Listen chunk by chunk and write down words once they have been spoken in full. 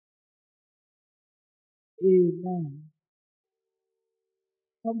Amen.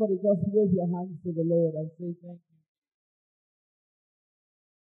 Somebody just wave your hands to the Lord and say thank you.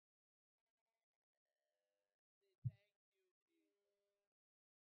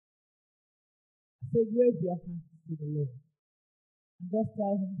 Say wave your hands to the Lord and just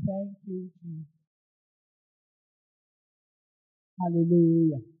tell him thank you, Jesus.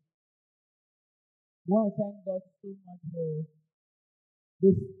 Hallelujah. I want to thank God so much for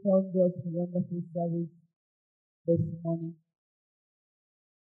this thunderous, wonderful service this morning.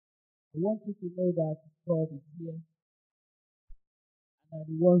 I want you to know that God is here and that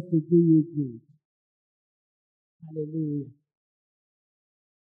he wants to do you good. Hallelujah.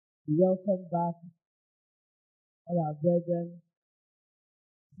 Welcome back, all our brethren.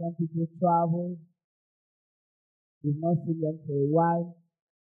 Some people travel. We've not seen them for a while.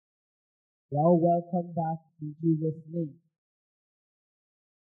 You're all welcome back in Jesus' name.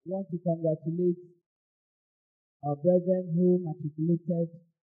 I want to congratulate our brethren who matriculated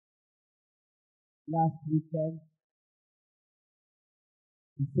last weekend.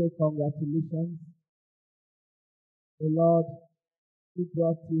 We say congratulations. The Lord who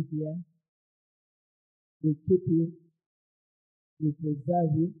brought you here will keep you, will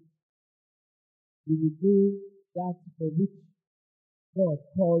preserve you. You will do that for which God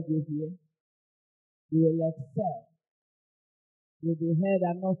called you here. You will excel. You will be head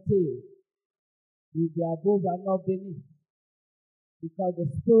and not tail. You will be above and not beneath. Because the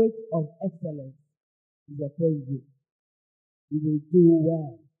spirit of excellence is upon you. You will do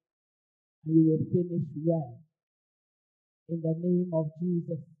well. And you will finish well. In the name of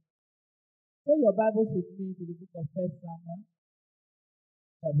Jesus. Show your Bibles with me to the book of 1 Samuel,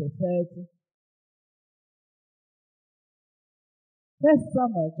 chapter 30. 1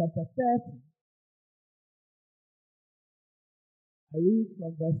 Samuel, chapter 30. I read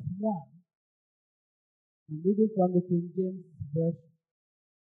from verse 1. I'm reading from the King James Version.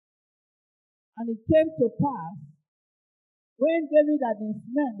 And it came to pass, when David and his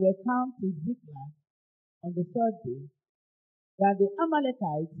men were come to Ziklag on the third day, that the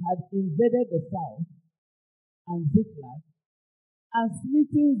Amalekites had invaded the south and Ziklag, and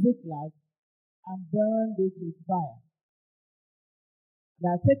smitten Ziklag, and burned it with fire. They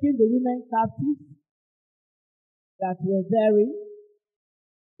had taken the women captives that were therein.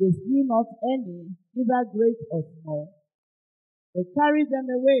 They slew not any, either great or small. They carried them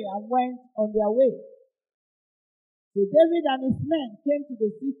away and went on their way. So David and his men came to the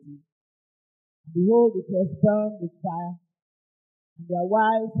city, and behold, it was burned with fire, and their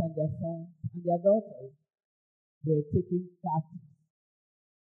wives and their sons and their daughters were taken captive.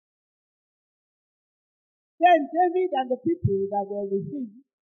 Then David and the people that were with him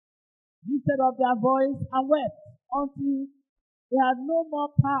lifted up their voice and wept until they had no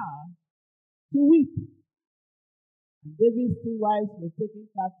more power to weep. And David's two wives were taken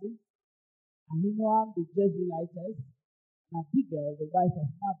captive, Ahinoam the Jezreelitess, and Abigail the wife of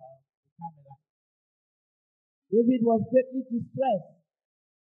Nabal the Carmelite. David was greatly distressed,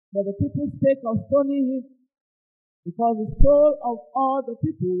 for the people spake of stoning him, because the soul of all the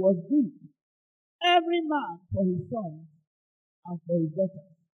people was grieved, every man for his sons and for his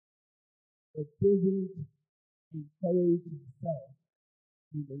daughters. But David encouraged himself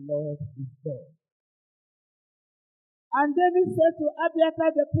in the Lord his God. And David said to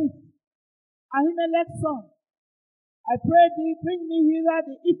Abiathar the priest, Ahimelech's son, I pray thee, bring me hither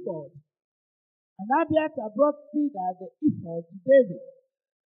the ephod. And Abiathar brought thither the ephod to David.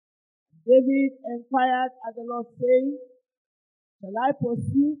 And David inquired at the Lord, saying, Shall I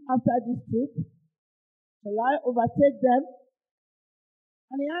pursue after this troop? Shall I overtake them?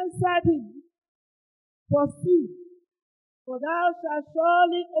 And he answered him, Pursue, for thou shalt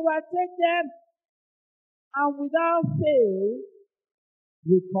surely overtake them, and without fail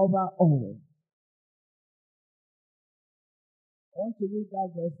recover all. I want to read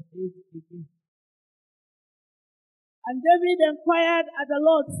that verse 8 again. And David inquired at the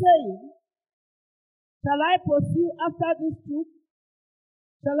Lord, saying, Shall I pursue after this troop?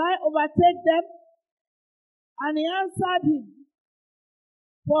 Shall I overtake them? And he answered him,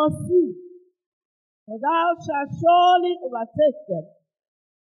 Pursue, for thou shalt surely overtake them,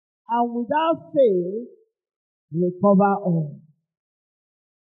 and without fail recover all.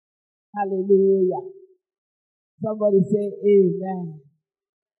 Hallelujah. Somebody say amen.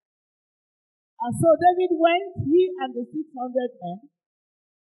 And so David went, he and the 600 men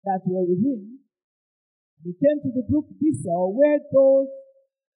that were with him. He came to the brook Besor, where those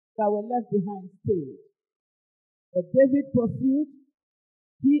that were left behind stayed. But David pursued,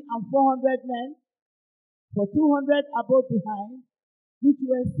 he and 400 men, for 200 abode behind, which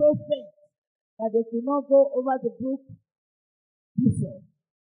were so faint that they could not go over the brook Besor.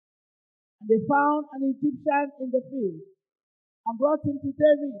 And they found an Egyptian in the field and brought him to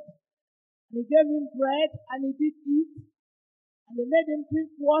David. And he gave him bread, and he did eat, and they made him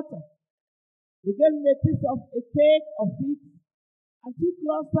drink water. They gave him a piece of a cake of figs and 2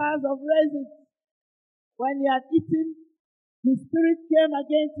 clusters of raisins. When he had eaten, his spirit came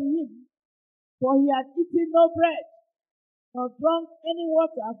again to him, for he had eaten no bread, nor drunk any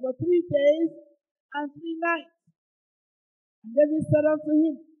water for 3 days and 3 nights. And David said unto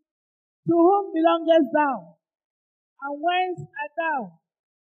him, To whom belongest thou? And whence art thou?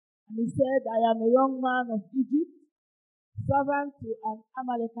 And he said, I am a young man of Egypt, servant to an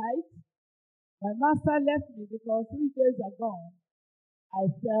Amalekite. My master left me because 3 days agone I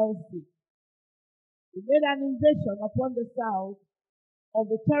fell sick. We made an invasion upon the south of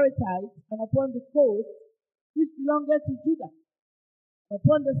the Cherethites and upon the coast which belonged to Judah,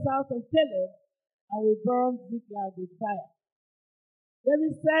 upon the south of Caleb, and we burned Ziklag with fire.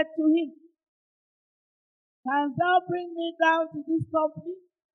 David said to him, Canst thou bring me down to this company?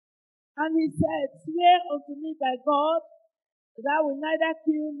 And he said, Swear unto me by God that thou wilt neither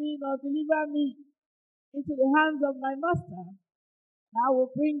kill me nor deliver me into the hands of my master, and I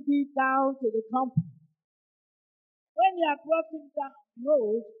will bring thee down to the company. When he had brought him down,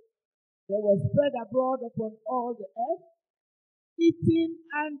 behold, they were spread abroad upon all the earth, eating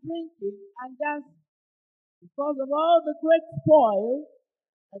and drinking and dancing, because of all the great spoil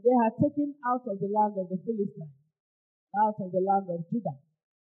that they had taken out of the land of the Philistines, out of the land of Judah.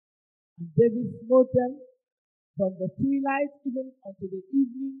 And David smote them from the twilight even unto the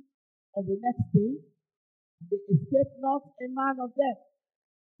evening of the next day. They escaped not a man of them,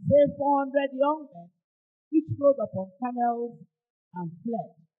 save 400 young men, which rode upon camels and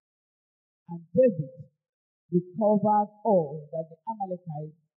fled. And David recovered all that the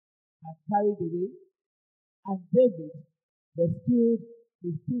Amalekites had carried away. And David rescued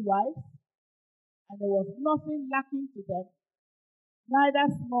his 2 wives, and there was nothing lacking to them,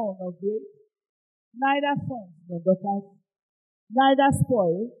 neither small nor great, neither sons nor daughters, neither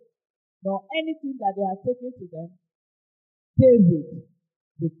spoil, nor anything that they had taken to them. David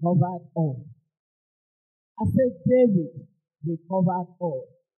recovered all. I said, David recovered all.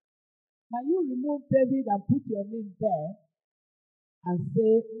 Can you remove David and put your name there and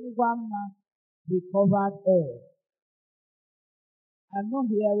say, Ngwamma recovered all? I'm not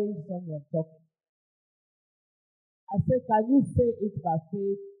hearing someone talking. I say, can you say it by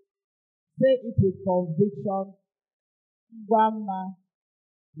faith? Say it with conviction. Ngwamma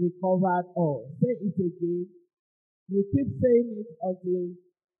recovered all. Say it again. You keep saying it until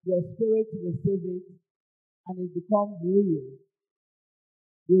your spirit receives it and it becomes real.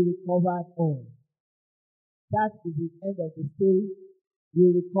 You recovered all. That is the end of the story.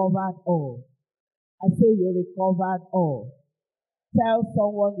 You recovered all. I say you recovered all. Tell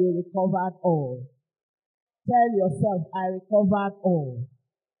someone you recovered all. Tell yourself, I recovered all.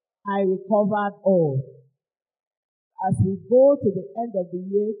 I recovered all. As we go to the end of the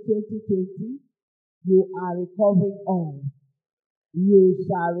year 2020, you are recovering all. You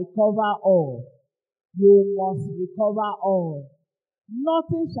shall recover all. You must recover all.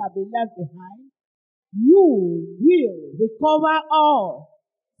 Nothing shall be left behind. You will recover all.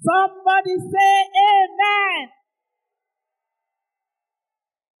 Somebody say amen.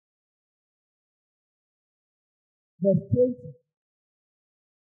 Verse 20.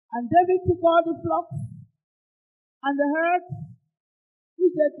 And David took all the flocks and the herds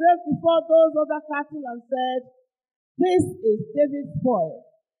which they drove before those other cattle and said, This is David's spoil.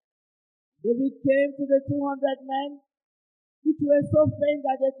 David came to the 200 men which were so faint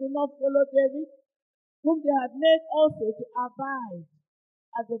that they could not follow David, whom they had made also to abide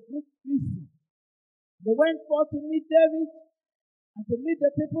at the brook Besor. They went forth to meet David and to meet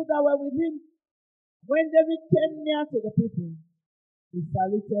the people that were with him. When David came near to the people, he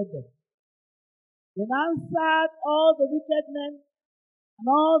saluted them. Then answered all the wicked men and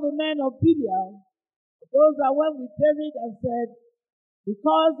all the men of Belial, those that went with David, and said,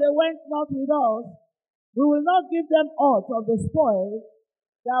 Because they went not with us, we will not give them aught of the spoil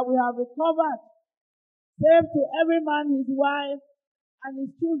that we have recovered, save to every man his wife and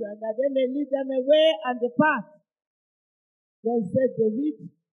his children, that they may lead them away and depart. Then said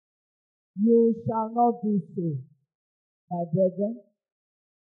David, You shall not do so, my brethren.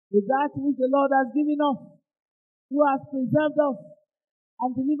 With that which the Lord has given us, who has preserved us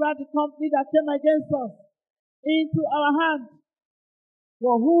and delivered the company that came against us into our hands.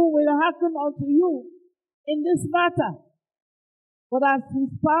 For who will hearken unto you in this matter? But as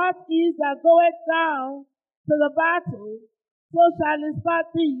his part is that goeth down to the battle, so shall his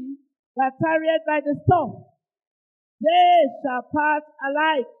part be that tarrieth by the storm, they shall part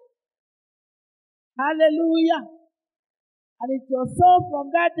alike. Hallelujah. And it was so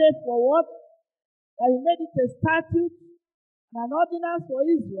from that day forward that he made it a statute and an ordinance for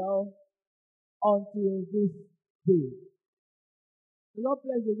Israel until this day. The Lord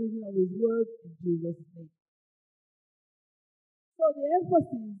bless the reading of his word in Jesus' name. So the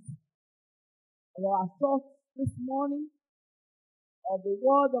emphasis of our thoughts this morning, of the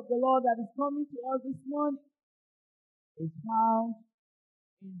word of the Lord that is coming to us this morning, is found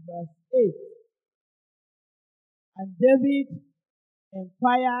in verse 8. And David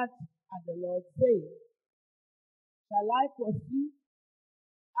inquired, and the Lord said, shall I pursue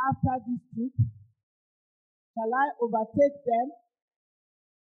after this troop? Shall I overtake them?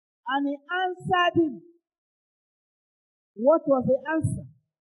 And he answered him. What was the answer?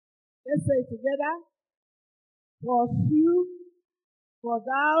 Let's say it together. Pursue, for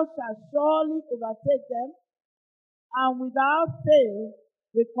thou shalt surely overtake them, and without fail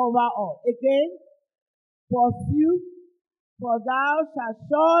recover all. Again, pursue, for thou shalt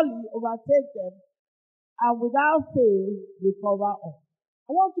surely overtake them, and without fail recover all.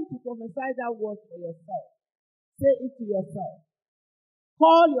 I want you to prophesy that word for yourself. Say it to yourself.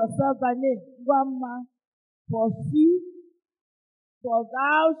 Call yourself by name. Grandma, pursue, for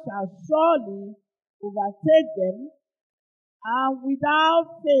thou shalt surely overtake them, and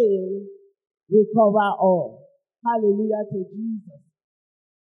without fail recover all. Hallelujah to Jesus.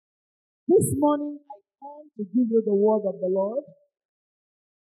 This morning I come to give you the word of the Lord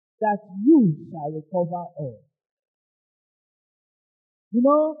that you shall recover all. You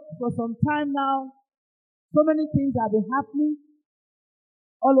know, for some time now, so many things have been happening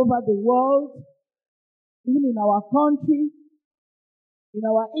all over the world, even in our country, in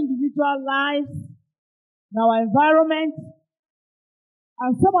our individual lives, in our environment.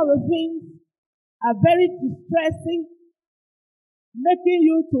 And some of the things are very distressing, making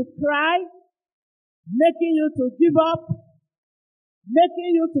you to cry, making you to give up,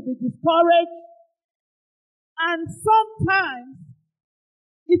 making you to be discouraged. And sometimes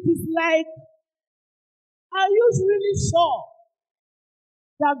it is like, are you really sure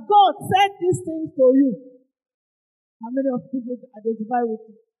that God said these things to you? How many of people identify with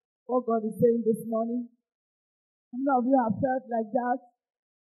what God is saying this morning? How many of you have felt like that?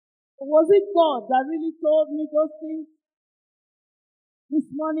 Or was it God that really told me those things? This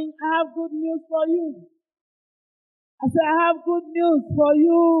morning, I have good news for you. I said, I have good news for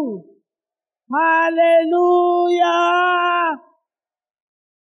you. Hallelujah.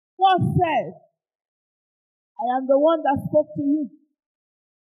 God said, I am the one that spoke to you.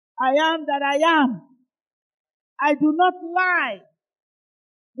 I am that I am. I do not lie.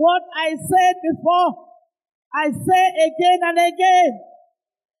 What I said before, I say again and again.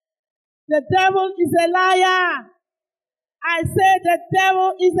 The devil is a liar. I say the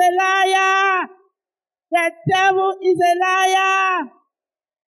devil is a liar. The devil is a liar.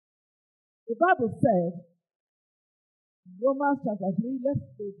 The Bible said, Romans chapter 3, let's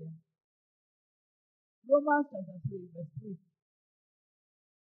go there. Romans chapter 3, verse 3.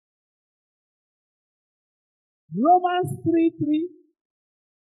 Romans 3:3.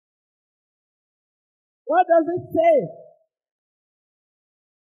 What does it say?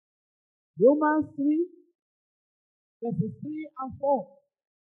 Romans 3, verses 3 and 4.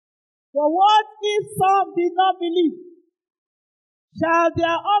 For what if some did not believe? Shall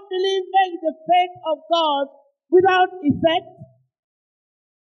their unbelief make the faith of God without effect?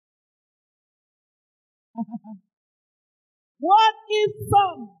 What if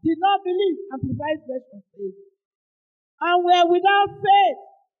some did not believe? Amplified version says, and were without faith?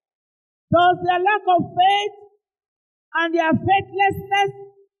 Does their lack of faith and their faithlessness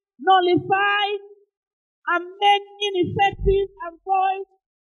nullify and make ineffective and void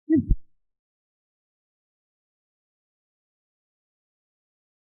the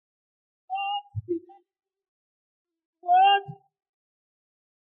God's word?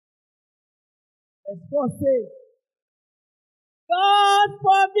 Verse 4 says, God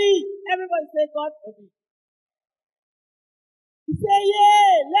forbid. Everybody say, God forbid. He said,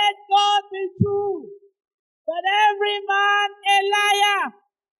 yea, let God be true, but every man a liar.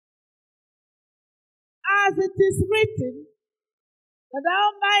 As it is written, that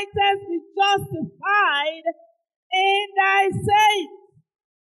thou mightest be justified in thy saying,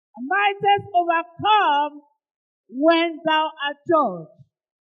 and mightest overcome when thou art judged.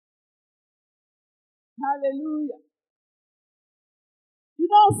 Hallelujah. You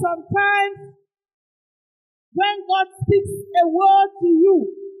know, sometimes when God speaks a word to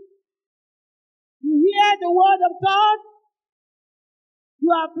you, you hear the word of God, You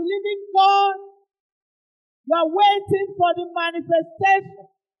are believing God. You are waiting for the manifestation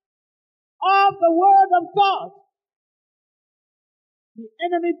of the word of God. The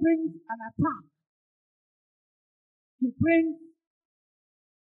enemy brings an attack. He brings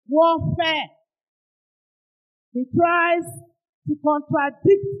warfare. He tries to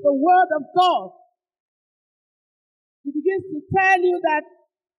contradict the word of God. He begins to tell you that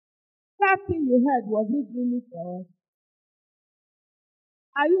thing you heard, was it really God?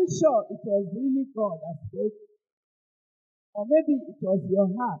 Are you sure it was really God that spoke? Or maybe it was your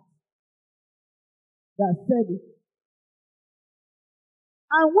heart that said it.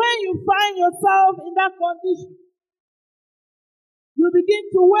 And when you find yourself in that condition, you begin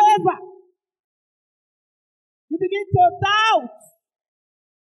to waver. You begin to doubt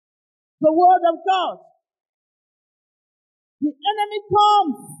the word of God. The enemy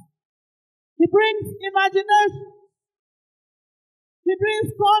comes. He brings imagination. He brings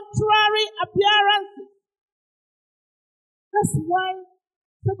contrary appearances. That's why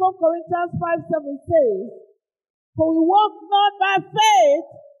 2 Corinthians 5:7 says, for we walk not by faith,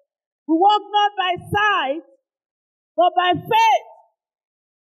 we walk not by sight, but by faith.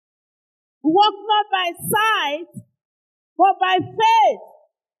 We walk not by sight, but by faith.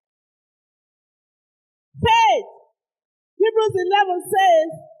 Faith, Hebrews 11 says,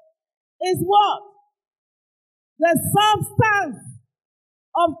 is what? The substance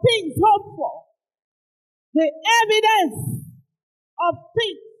of things hoped for. The evidence of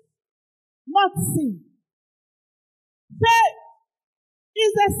things not seen. Faith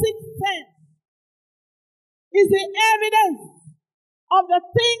is the sixth sense. Is the evidence of the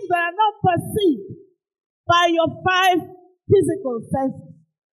things that are not perceived by your five physical senses.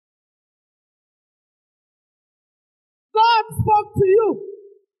 God spoke to you.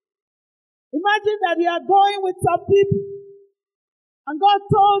 Imagine that you are going with some people and God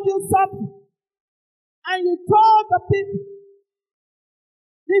told you something and you told the people,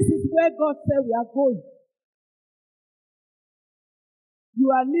 this is where God said we are going. You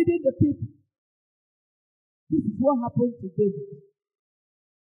are leading the people. This is what happened to David.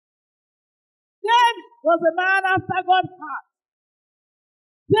 David was a man after God's heart.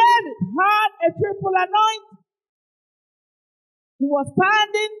 David had a triple anointing. He was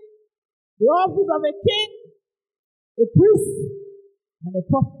standing the office of a king, a priest, and a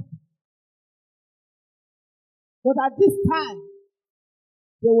prophet. But at this time,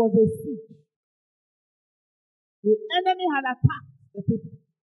 there was a siege. The enemy had attacked the people.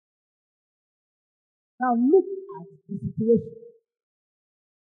 Now look at the situation.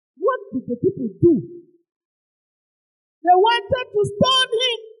 What did the people do? They wanted to stone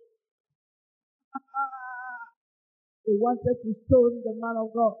him. They wanted to stone the man of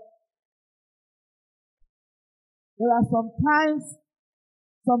God. There are sometimes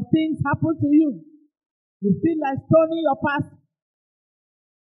some things happen to you. You feel like stoning your pastor.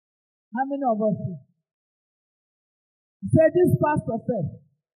 How many of us here? You say, this pastor said,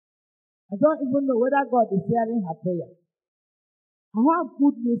 I don't even know whether God is hearing her prayer. I have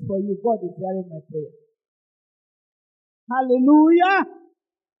good news for you. God is hearing my prayer. Hallelujah.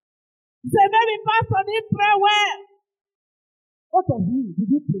 You say, maybe pastor didn't pray well. What of you? Did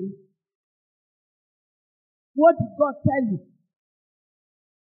you pray? What did God tell you?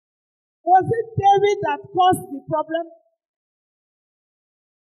 Was it David that caused the problem?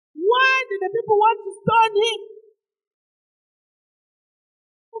 Why did the people want to stone him?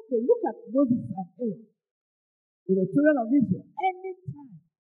 Okay, look at Moses and Aaron with the children of Israel. Anytime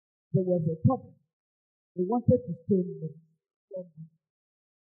there was a problem, they wanted to stone Moses.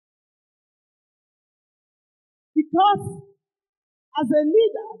 Because as a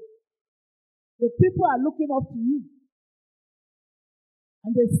leader, the people are looking up to you.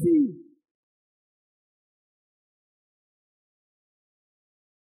 And they see you.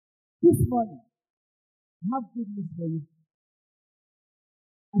 This morning, I have good news for you.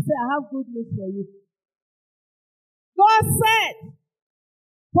 I say, I have good news for you. God said,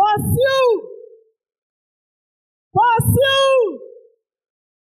 pursue. Pursue.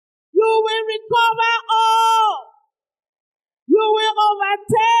 You will recover all. You will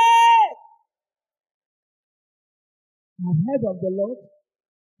overtake. I've heard of the Lord,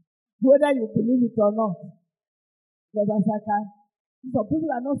 whether you believe it or not. Because as I can, some people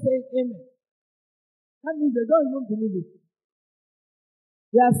are not saying amen. That means they don't even believe it.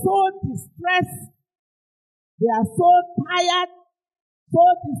 They are so distressed. They are so tired, so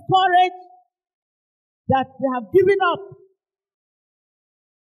discouraged that they have given up.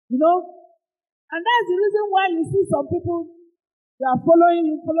 You know? And that's the reason why you see some people, they are following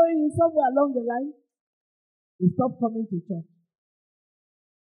you somewhere along the line. They stop coming to church.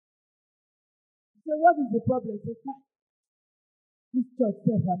 Say, what is the problem? Say, this church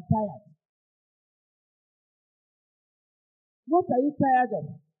says I'm tired. What are you tired of?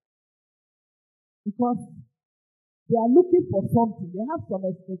 Because they are looking for something. They have some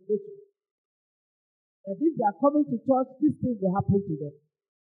expectation. And if they are coming to church, this thing will happen to them.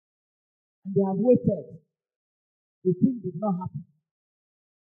 And they have waited. The thing did not happen.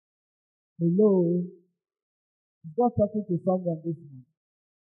 Hello? God talking to someone this morning.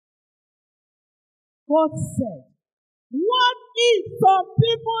 God said, what if some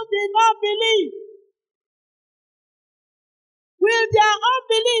people did not believe? Will their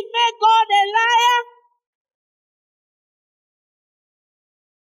unbelief make God a liar?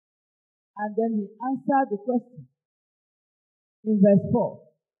 And then he answered the question in verse 4.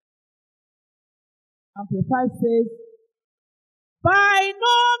 Amplified says, by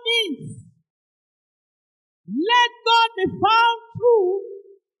no means let God be found true,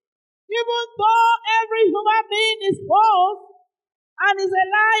 even though every human being is false and is a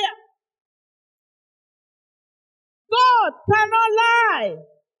liar. God cannot lie.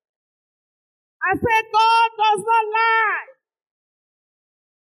 I said God does not lie.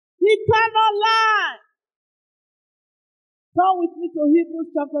 He cannot lie. Turn with me to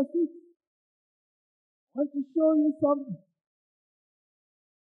Hebrews chapter 6. I want to show you something.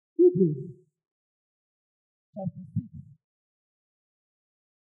 Hebrews chapter 6.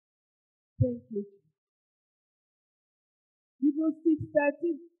 Thank you. Hebrews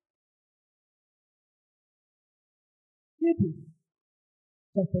 6:13. Hebrews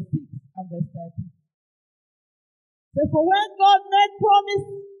chapter 6 and verse 13. So for when God made promise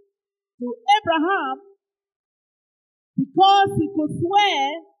to Abraham, because he could swear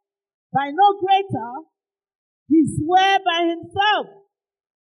by no greater, he swore by himself,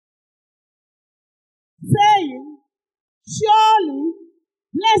 saying, surely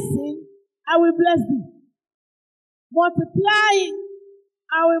blessing, I will bless thee. Multiplying,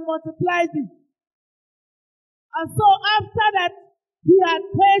 I will multiply thee. And so after that, he had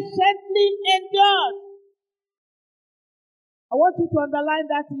patiently endured. I want you to underline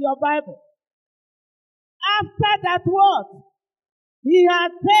that in your Bible. After that what? He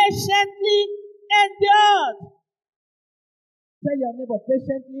had patiently endured. Tell your neighbor,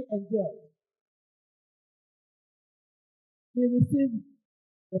 patiently endured. He received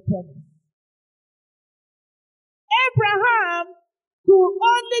the promise. Abraham could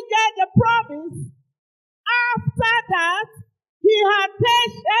only get the promise after that he had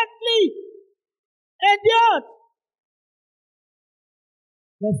patiently endured.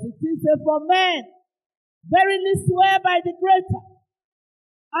 Verse 16 says, for men verily swear by the greater,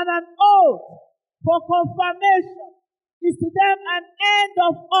 and an oath for confirmation is to them an end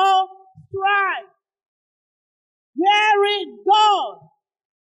of all strife, wherein God,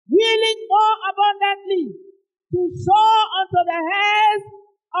 willing more abundantly to show unto the heirs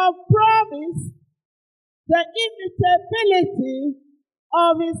of promise the immutability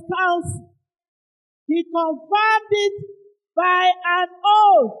of his counsel, he confirmed it by an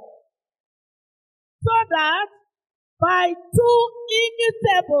oath, so that by two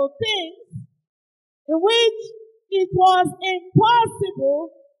immutable things, in which it was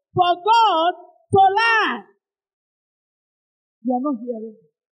impossible for God to lie. You are not hearing me.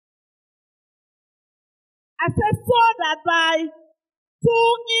 I said, so that by two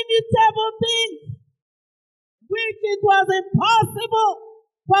immutable things, which it was impossible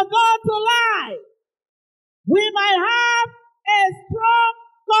for God to lie, we might have a strong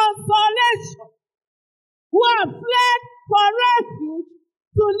consolation, who have fled for refuge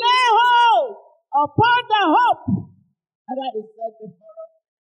to lay hold upon the hope that is set before us.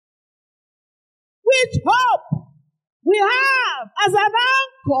 Which hope we have as an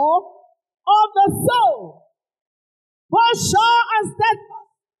anchor of the soul, both sure and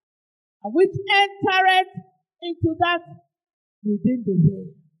steadfast, and which entereth into that within the veil.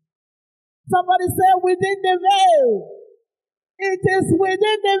 Somebody say, within the veil. It is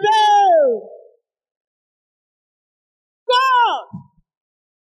within the veil. God,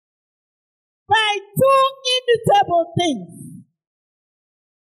 by two immutable things,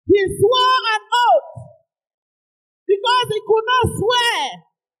 he swore an oath, because he could not swear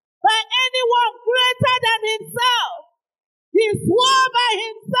by anyone greater than himself. He swore by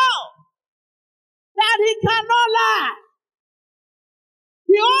himself that he cannot lie.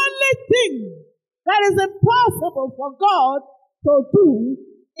 The only thing that is impossible for God to do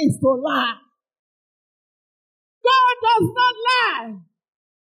is to lie. God does not lie.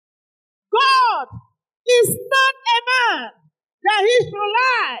 God is not a man that he should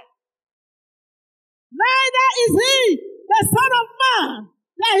lie. Neither is he the Son of Man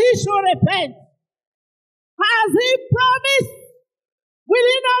that he should repent. has He promised? Will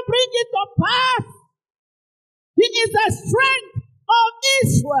He not bring it to pass? He is the strength of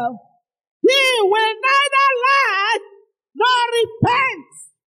Israel. He will neither lie nor repent.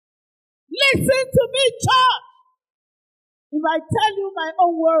 Listen to me, church. If I tell you my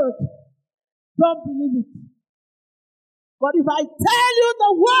own word, don't believe it. But if I tell you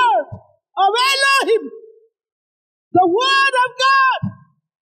the word of Elohim, the word of God,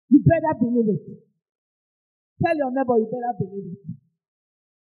 you better believe it. Tell your neighbor, you better believe it.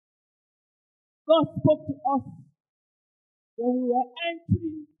 God spoke to us when we were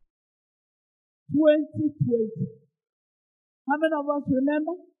entering 2020. How many of us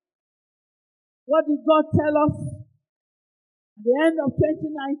remember? What did God tell us at the end of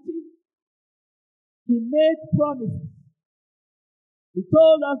 2019? He made promises. He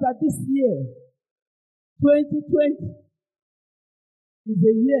told us that this year, 2020, is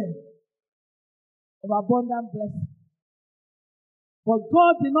a year of abundant blessing. But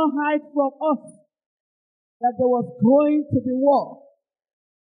God did not hide from us that there was going to be war.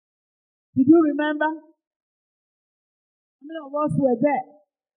 Did you remember? How many of us were there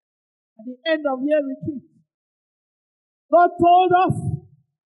at the end of year retreat? God told us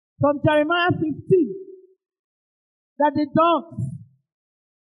from Jeremiah 15 that the dogs,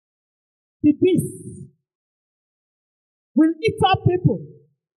 the beasts, will eat up people.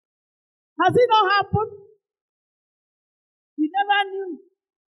 Has it not happened? We never knew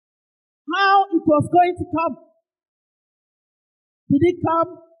how it was going to come. Did it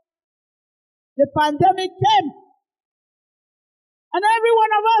come? The pandemic came. And every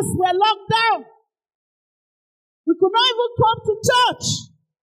one of us were locked down. We could not even come to church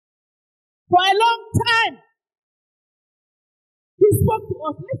for a long time. He spoke to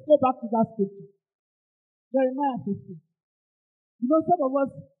us. Let's go back to that scripture. Jeremiah 15. You know, some of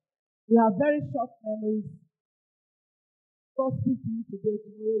us, we have very short memories. God speaks to you today,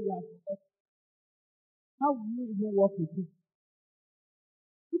 tomorrow you have forgotten. How will you even walk with Him?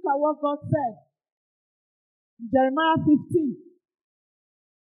 Look at what God said in Jeremiah 15,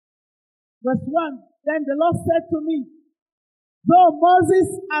 verse 1. Then the Lord said to me, though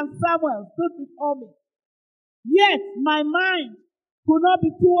Moses and Samuel stood before me, yet my mind could not be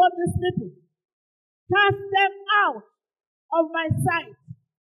toward these people. Cast them out of my sight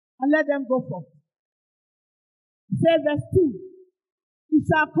and let them go forth. Say verse 2. It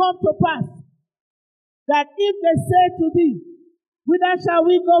shall come to pass that if they say to thee, whither shall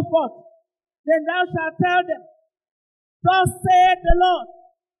we go forth? Then thou shalt tell them, thus saith the Lord,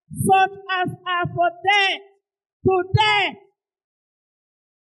 such as are for death to death.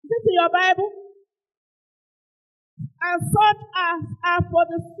 Is this in your Bible? And such as are for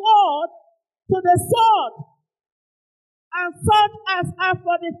the sword to the sword. And such as are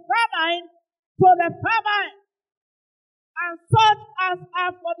for the famine to the famine. And such as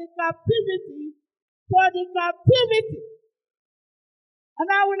are for the captivity to the captivity. And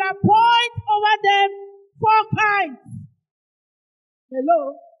I will appoint over them 4 kinds.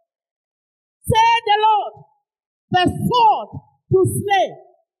 Hello? Say the Lord, the sword to slay,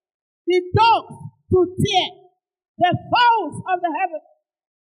 the dogs to tear, the fowls of the heaven,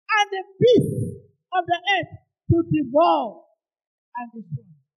 and the beasts of the earth to devour and destroy.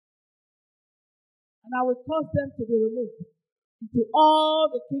 And I will cause them to be removed into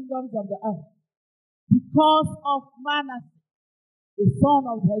all the kingdoms of the earth because of Manasseh, the son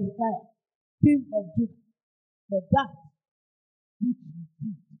of Hezekiah, king of Judah, for that which he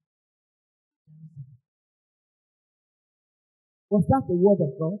did. Was that the word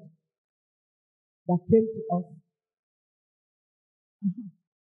of God that came to us?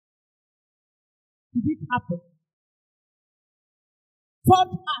 Did it happen?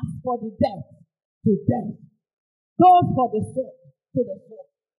 Such as for the death to death, those for the sword to the sword,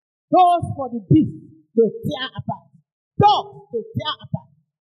 those for the beast to tear apart, dogs to tear apart.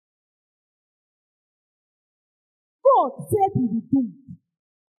 God said He would do it.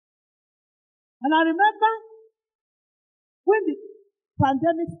 And I remember when the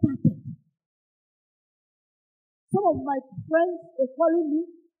pandemic started, some of my friends were calling me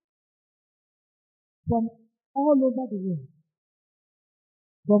from all over the world.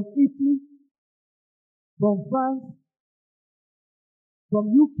 From Italy, from France, from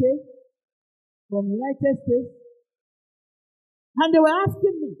UK, from United States. And they were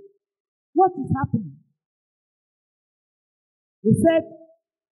asking me, what is happening? They said,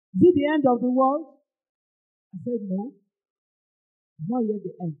 is it the end of the world? I said, no. It's not yet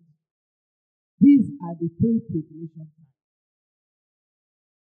the end. These are the pre-tribulation times.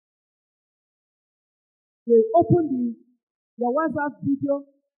 They opened their WhatsApp video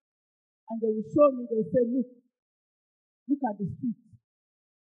and they will show me, they will say, look, Look at the street.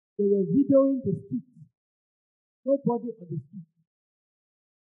 They were videoing the street. Nobody on the street.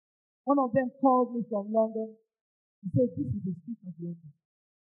 One of them called me from London. He said, this is the street of London.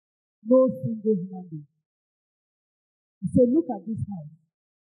 No single human being. He said, look at this house.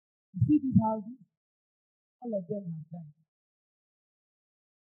 You see these houses? All of them have died.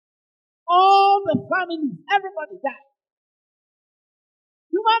 All the families, everybody died.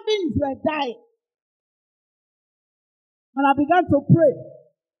 Human beings were dying. And I began to pray.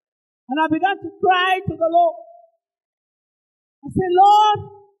 And I began to cry to the Lord. I said, Lord,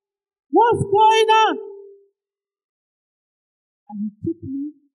 what's going on? And he took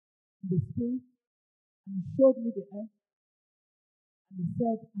me in the spirit and he showed me the earth. And he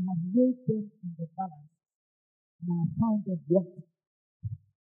said, I have weighed them in the balance and I have found them worthy.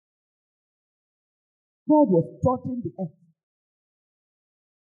 God was judging the earth.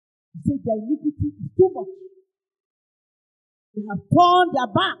 He said, their iniquity is too much. They have turned their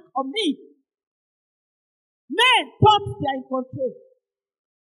back on me. Men thought they are in control.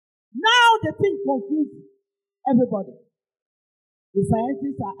 Now the thing confuses everybody. The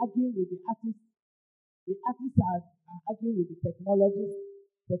scientists are arguing with the artists. The artists are arguing with the technologists.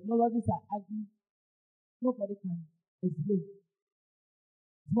 Technologists are arguing. Nobody can explain.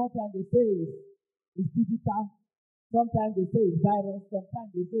 Sometimes they say it's digital. Sometimes they say it's virus.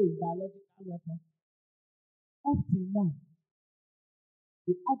 Sometimes they say it's biological weapon. Up till now,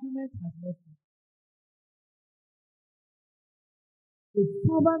 the argument has not been. The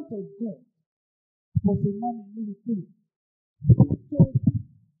servant of God was a man in Nurukuri. Told him,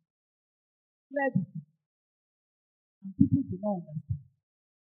 fled it, and people did not understand.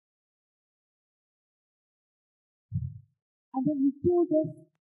 And then he told us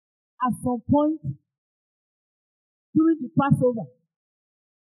at some point during the Passover,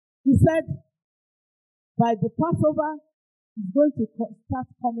 he said, by the Passover, it's going to start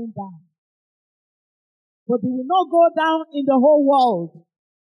coming down. But it will not go down in the whole world.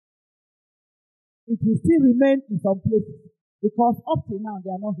 It will still remain in some places. Because up till now,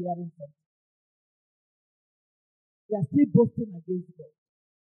 they are not hearing something. They are still boasting against God.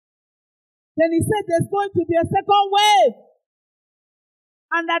 Then he said there's going to be a second wave.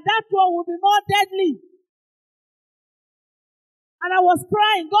 And that one will be more deadly. And I was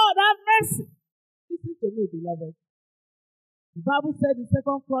crying, God, have mercy. Listen to me, beloved. The Bible said in 2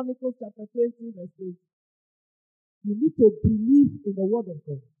 Chronicles chapter 20, verse 20, you need to believe in the word of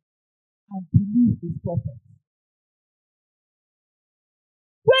God and believe his prophet.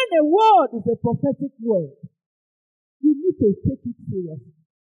 When a word is a prophetic word, you need to take it seriously.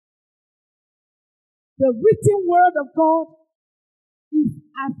 The written word of God is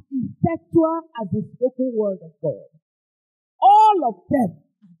as effectual as the spoken word of God. All of them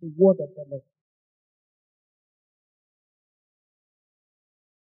are the word of the Lord.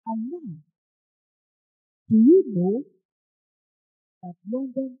 And now, do you know that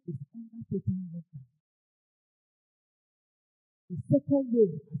London is under total lockdown? The second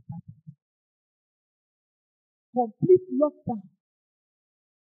wave has started. Complete lockdown.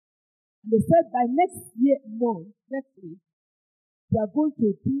 And they said by next week, they are going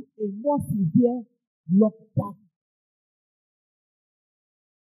to do a more severe lockdown.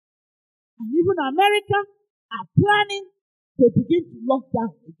 And even America are planning to begin to lock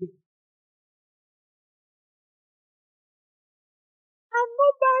down again. And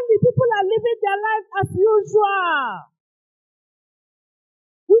normally people are living their life as usual.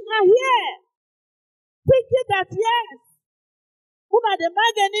 We are here thinking that yes, una the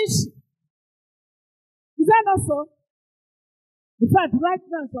manganish. Is that not so? In fact, right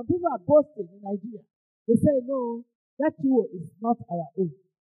now, some people are boasting in Nigeria. They say, no, that Iwo is not our own.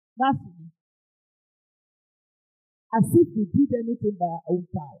 That's me. As if we did anything by our own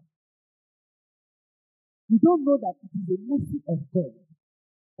power. We don't know that it is the mercy of God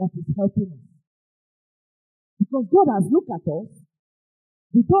that is helping us. Because God has looked at us.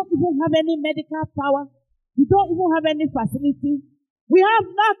 We don't even have any medical power. We don't even have any facility. We have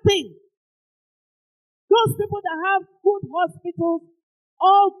nothing. Those people that have good hospitals,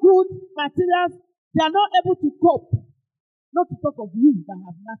 all good materials, they are not able to cope. Not to talk of you that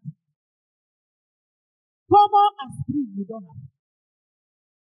have nothing. Common aspirin you don't have.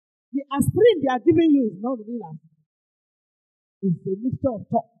 The aspirin they are giving you is not real aspirin. It's a mixture of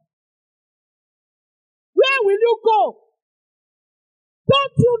talk. Where will you go?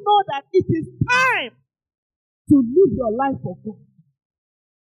 Don't you know that it is time to live your life for God?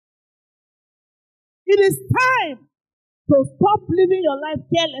 It is time to stop living your life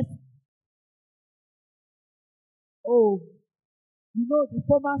carelessly. Oh, you know the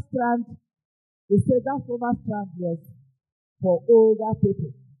former strand, they said that former strand was for older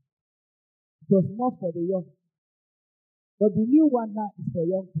people. It was not for the young. But the new one now is for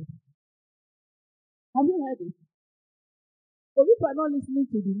young people. Have you heard it? So if you are not listening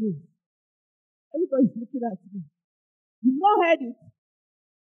to the news, everybody's looking at me. You've not heard it.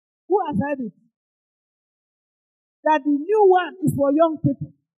 Who has heard it? That the new one is for young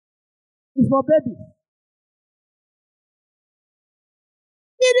people. It's for babies.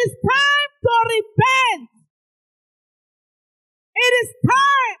 It is time to repent. It is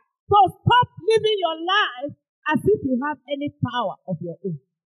time to stop living your life as if you have any power of your own.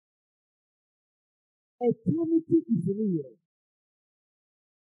 Eternity is real.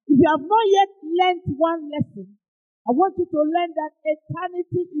 If you have not yet learned one lesson, I want you to learn that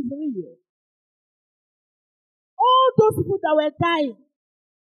eternity is real. All those people that were dying,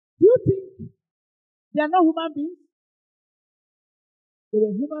 do you think they are not human beings? They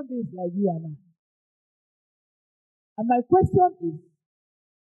were human beings like you and I. And my question is,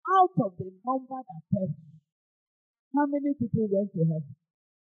 out of the number that perished, how many people went to heaven?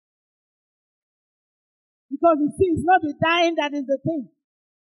 Because you see, it's not the dying that is the thing.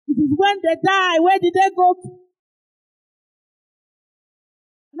 It is when they die, where did they go to?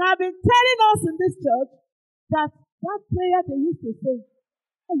 And I've been telling us in this church that prayer they used to say,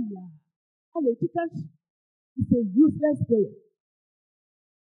 it's a useless prayer.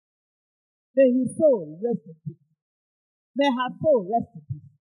 May his soul rest in peace. May her soul rest in peace.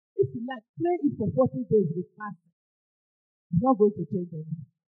 If you like, pray it for 40 days with fasting. It's not going to change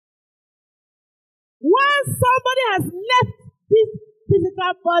anything. Once somebody has left this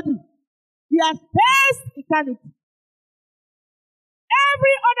physical body, he has faced eternity.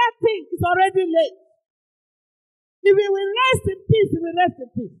 Every other thing is already late. If he will rest in peace, he will rest in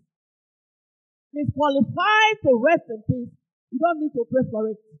peace. He's qualified to rest in peace. You don't need to pray for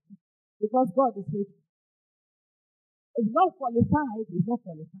it because God is faithful. If he's not qualified, he's not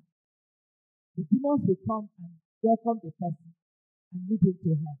qualified. The demons will come and welcome the person and lead him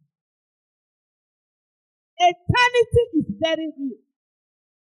to hell. Eternity is very real.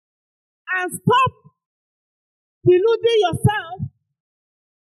 And stop deluding yourself,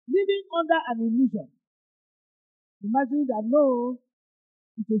 living under an illusion. Imagine that no,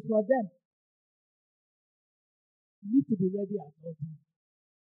 it is for them. You need to be ready at all times.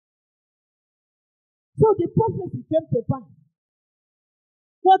 So the prophecy came to pass.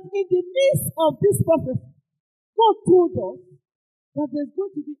 But in the midst of this prophecy, God told us that there's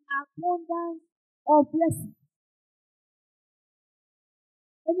going to be abundance of blessing.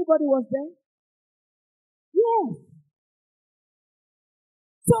 Anybody was there? Yes.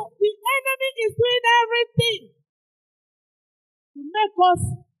 So the enemy is doing everything to make us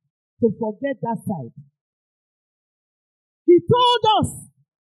to forget that side. He told us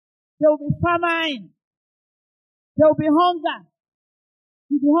there will be famine. There will be hunger.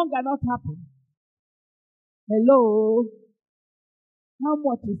 Did the hunger not happen? Hello? How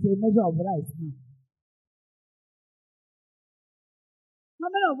much is a measure of rice now? How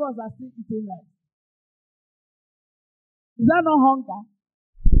many of us are still eating rice? Is that not hunger?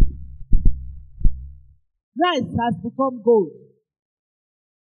 Rice has become gold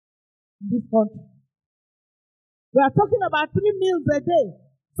in this country. We are talking about 3 meals a day.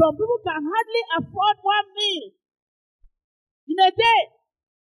 Some people can hardly afford 1 meal in a day.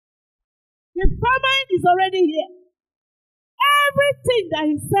 The famine is already here. Everything that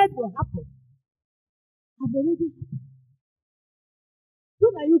he said will happen has already happened.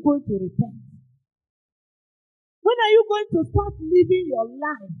 When are you going to repent? When are you going to start living your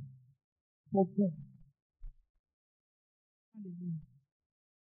life for God? Hallelujah.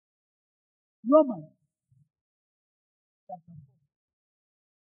 Romans chapter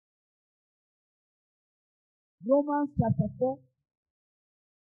 4. Romans chapter 4.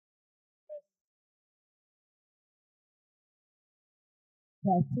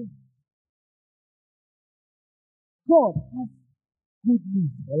 Verse 13. God has good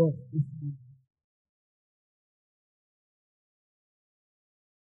news for us this morning.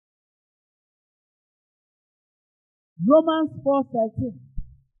 Romans 4:13.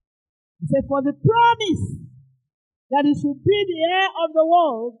 He said, for the promise that he should be the heir of the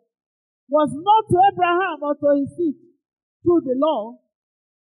world was not to Abraham or to his seed through the law,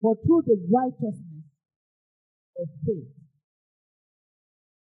 but through the righteousness of faith.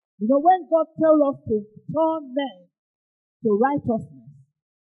 You know, when God tells us to turn men to righteousness,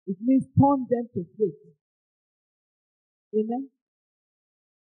 it means turn them to faith. Amen?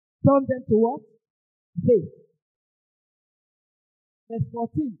 Turn them to what? Faith. Verse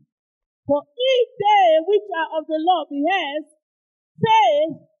 14. For if they which are of the law be heirs,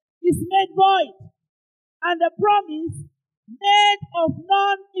 faith is made void, and the promise made of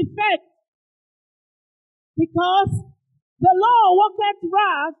none effect, because the law worketh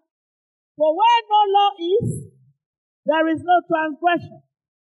wrath, for where no law is, there is no transgression.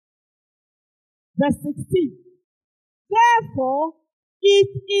 Verse 16. Therefore, it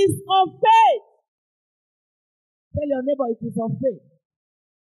is of faith. Tell your neighbor it is of faith.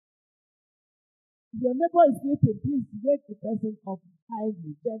 If your neighbor is sleeping, please wake the person up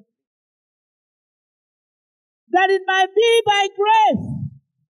kindly, gently. That it might be by grace,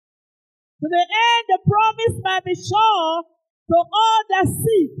 to the end the promise might be sure to all that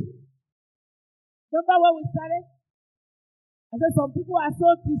seek. Remember when we started? I said some people are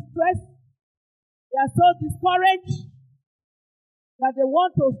so distressed, they are so discouraged, that they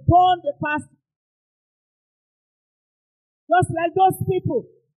want to stone the pastor. Just like those people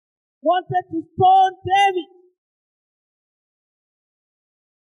wanted to stone David.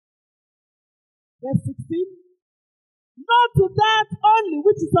 Verse 16. Not to that only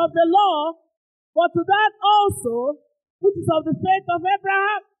which is of the law, but to that also which is of the faith of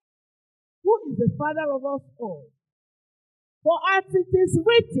Abraham, who is the father of us all. For as it is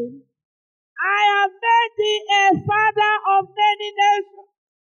written, I have made thee a father of many nations.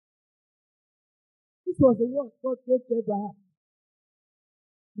 This was the word God gave to Abraham.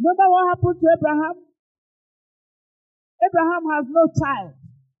 Remember what happened to Abraham? Abraham has no child.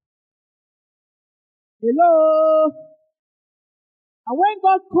 Hello? And when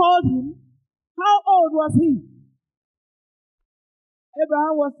God called him, how old was he?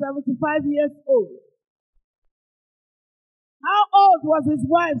 Abraham was 75 years old. How old was his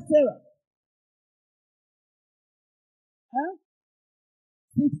wife, Sarah?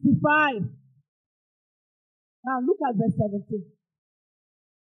 65. Now look at verse 17.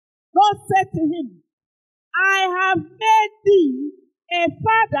 God said to him, I have made thee a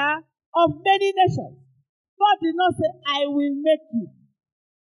father of many nations. God did not say, I will make you.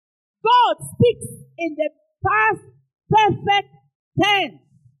 God speaks in the past perfect tense.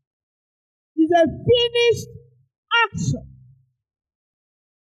 It's a finished action.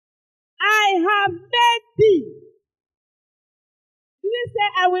 I have made thee. He didn't say,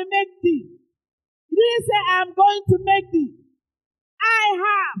 I will make thee. He didn't say, I am going to make thee. I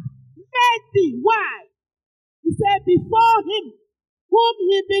have made thee. Why? He said, before him, whom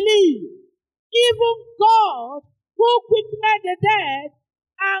he believed, even God, who quickened the dead,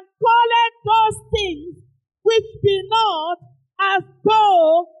 and calleth those things which be not as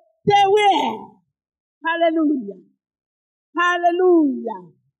though they were. Hallelujah.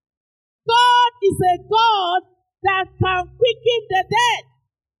 Hallelujah. God is a God that can quicken the dead.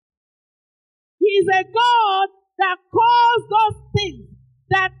 He is a God that calls those things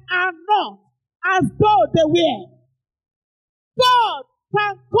that are not as though they were. God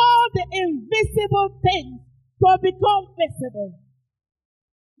can call the invisible things to become visible.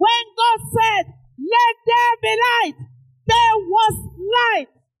 When God said, let there be light, there was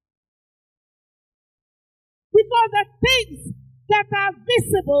light. Because the things that are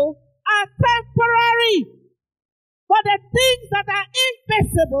visible are temporary. But the things that are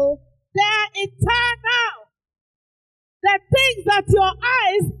invisible, they are eternal. The things that your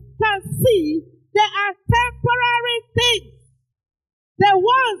eyes can see, they are temporary things. The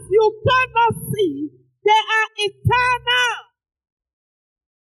ones you cannot see, they are eternal.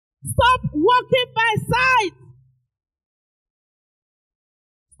 Stop walking by sight.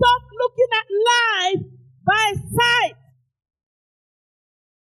 Stop looking at life by sight.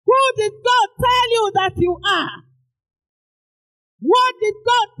 Who did God tell you that you are? What did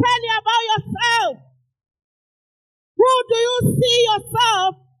God tell you about yourself? Who do you see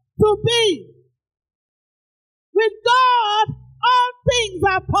yourself to be? With God, all things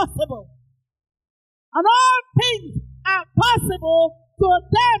are possible. And all things are possible to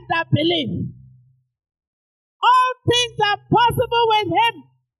them that believe. All things are possible with him.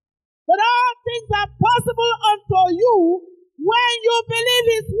 But all things are possible unto you when you believe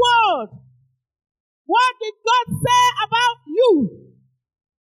his word. What did God say about you?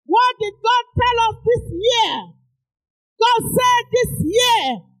 What did God tell us this year? God said this year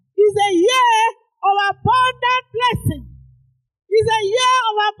is a year of abundant blessing. It's a year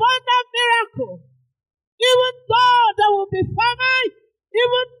of abundant miracle. Even though there will be famine,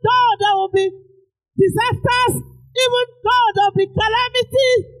 even though there will be disasters, even though there will be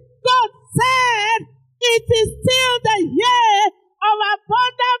calamities, God said it is still the year of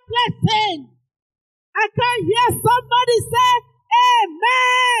abundant blessing. I can hear somebody say,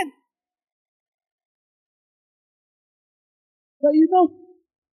 Amen. But you know,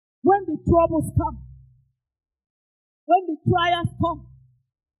 when the troubles come, when the trials come,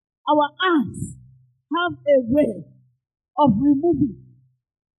 our eyes have a way of removing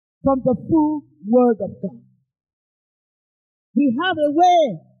from the full Word of God. We have a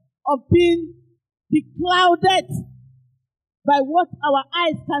way of being beclouded by what our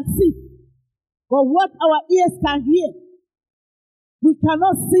eyes can see, but what our ears can hear. We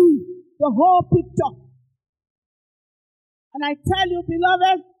cannot see the whole picture. And I tell you,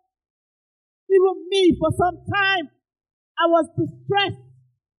 beloved, even me, for some time, I was distressed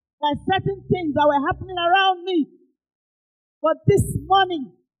by certain things that were happening around me. But this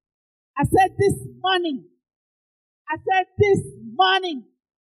morning, I said,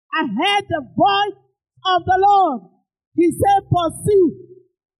 I heard the voice of the Lord. He said, pursue,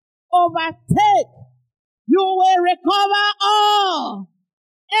 overtake, you will recover all.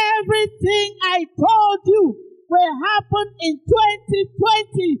 Everything I told you will happen in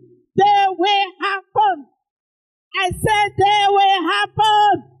 2020. They will happen. I said they will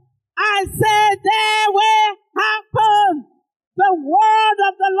happen. I said they will happen. The word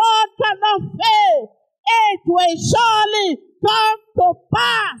of the Lord cannot fail. It will surely come to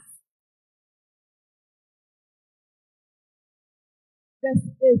pass. Verse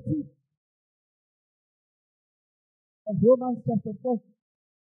 18 of Romans chapter 4.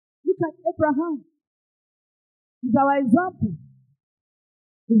 Look at Abraham. He's our example.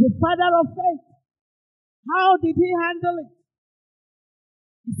 He's the father of faith. How did he handle it?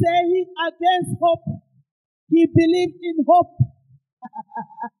 He said he against hope. He believed in hope.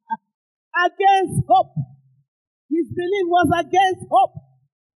 Against hope. His belief was against hope.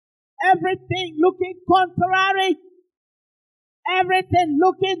 Everything looking contrary. Everything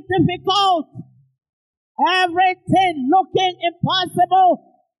looking difficult. Everything looking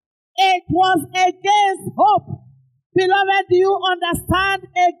impossible. It was against hope. Beloved, do you understand?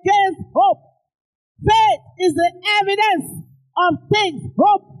 Against hope. Faith is the evidence of things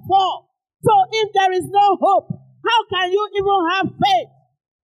hoped for. So if there is no hope, how can you even have faith?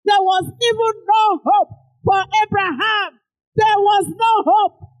 There was even no hope for Abraham. There was no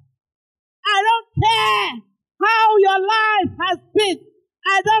hope. I don't care how your life has been.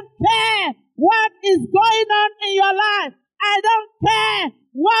 I don't care what is going on in your life. I don't care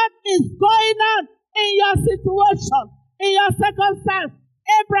what is going on in your situation, in your circumstance.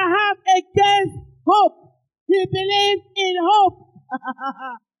 Abraham against hope. He believed in hope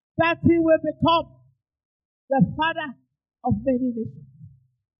that he will become the father of many nations,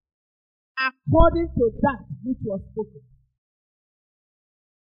 according to that which was spoken.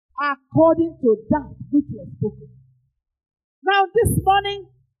 According to that which was spoken. Now this morning,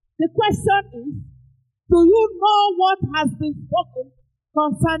 the question is, do you know what has been spoken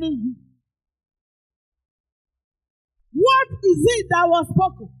concerning you? What is it that was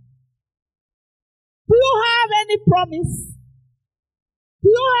spoken? Do you have any promise? Do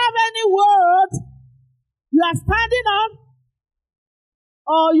you have any word you are standing on?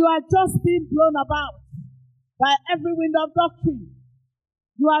 Or you are just being blown about by every wind of doctrine?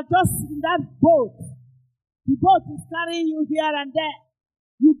 You are just in that boat. The boat is carrying you here and there.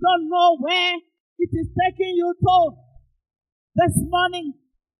 You don't know where it is taking you to. This morning,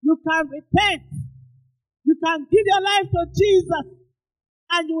 you can repent. You can give your life to Jesus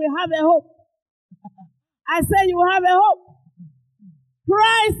and you will have a hope. I say you have a hope.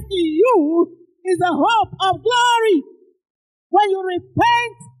 Christ in you is the hope of glory. When you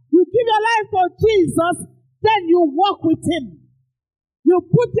repent, you give your life to Jesus, then you walk with him. You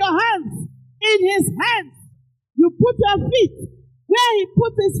put your hands in his hands. You put your feet where he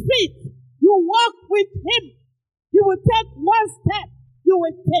put his feet. You walk with him. He will take one step. You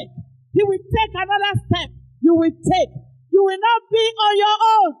will take. He will take another step. You will take. You will not be on your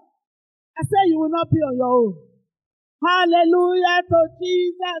own. I say you will not be on your own. Hallelujah to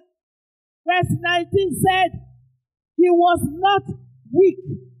Jesus. Verse 19 said, he was not weak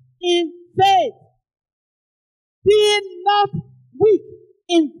in faith. Being not weak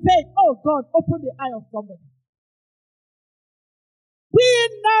in faith. Oh God, open the eye of somebody.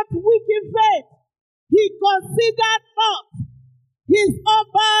 Being not weak in faith, he considered not his own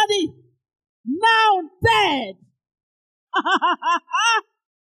body now dead.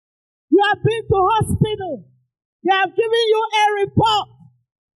 You have been to hospital. They have given you a report.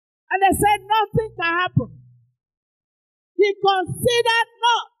 And they said nothing can happen. He considered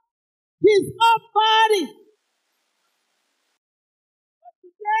not his own body. But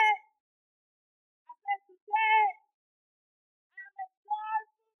today, I said today, I am a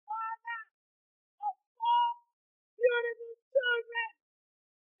joyful father of 4 beautiful children.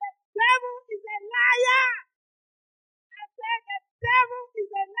 The devil is a liar. I said the devil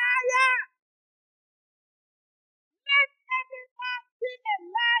is a liar. Let every man be a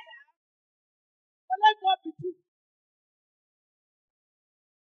liar, but let God be true.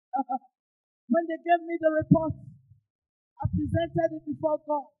 When they gave me the report, I presented it before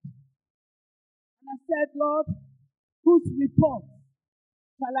God. And I said, Lord, whose report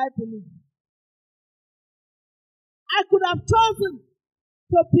shall I believe? I could have chosen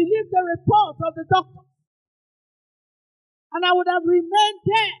to believe the report of the doctor. And I would have remained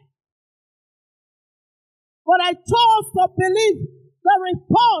there. But I chose to believe the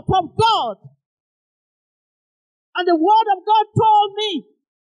report of God. And the word of God told me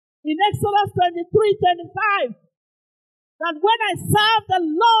in Exodus 23:25 that when I serve the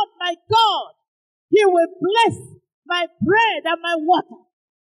Lord my God, He will bless my bread and my water.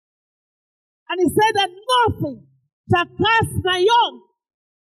 And He said that nothing shall cast my young,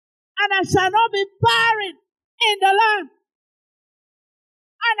 and I shall not be barren in the land.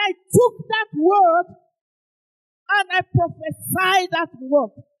 And I took that word and I prophesied that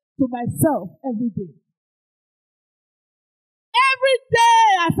word to myself every day. Every day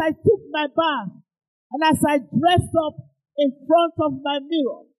as I took my bath and as I dressed up in front of my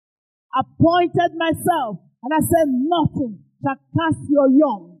mirror, I pointed myself and I said, nothing shall cast your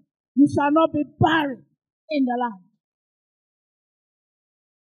young. You shall not be barren in the land.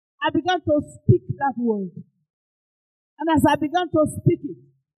 I began to speak that word. And as I began to speak it,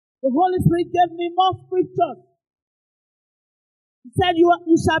 the Holy Spirit gave me more scriptures. He said,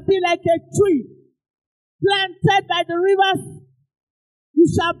 you shall be like a tree planted by the rivers. You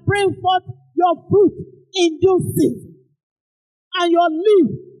shall bring forth your fruit in due season, and your leaf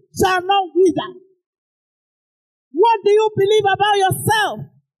shall not wither. What do you believe about yourself?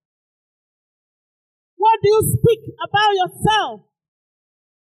 What do you speak about yourself?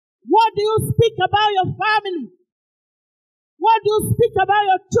 What do you speak about your family? What do you speak about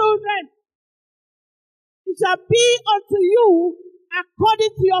your children? It shall be unto you according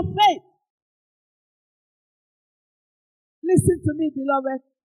to your faith. Listen to me, beloved.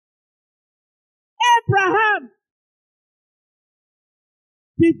 Abraham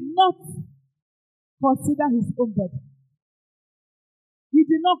did not consider his own body. He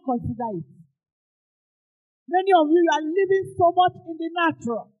did not consider it. Many of you are living so much in the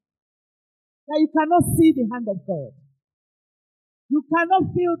natural that you cannot see the hand of God. You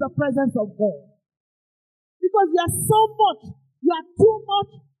cannot feel the presence of God. Because you are too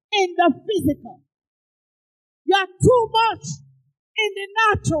much in the physical. You are too much in the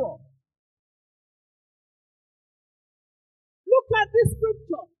natural. Look at this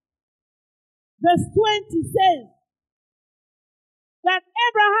scripture. Verse 20 says that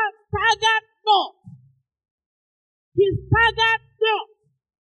Abraham staggered not. He staggered not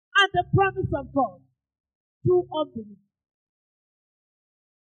at the promise of God through unbelief.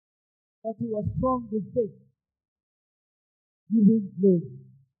 But he was strong in faith, giving glory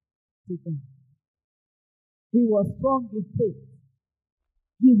to God. He was strong in faith,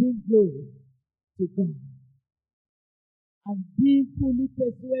 giving glory to God. And being fully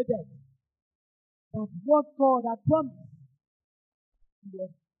persuaded that what God had promised, he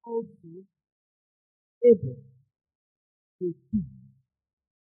was also able to do,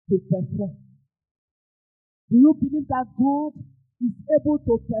 to perform. Do you believe that God is able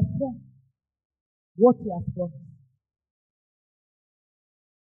to perform what He has promised?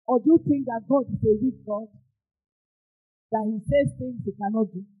 Or do you think that God is a weak God? That He says things He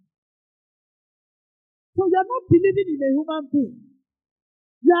cannot do? So you are not believing in a human being.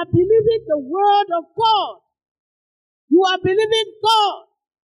 You are believing the word of God. You are believing God.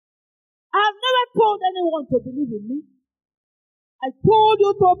 I have never told anyone to believe in me. I told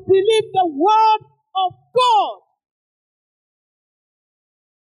you to believe the word of God.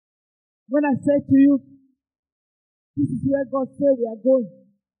 When I say to you, this is where God said we are going,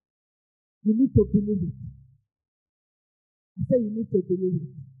 you need to believe it. I say you need to believe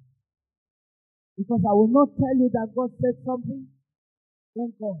it. Because I will not tell you that God said something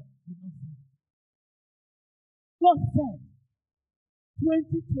when God did not say. God said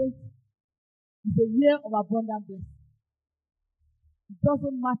 2020 is a year of abundant blessing. It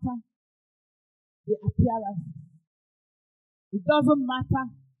doesn't matter the appearance. It doesn't matter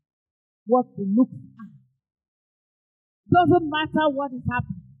what the looks are. It doesn't matter what is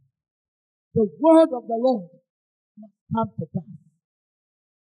happening. The word of the Lord must come to pass.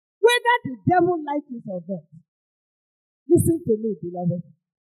 Whether the devil likes it or not. Listen to me, beloved.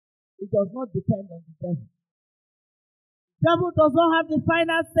 It does not depend on the devil. The devil does not have the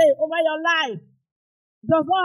final say over your life. It does not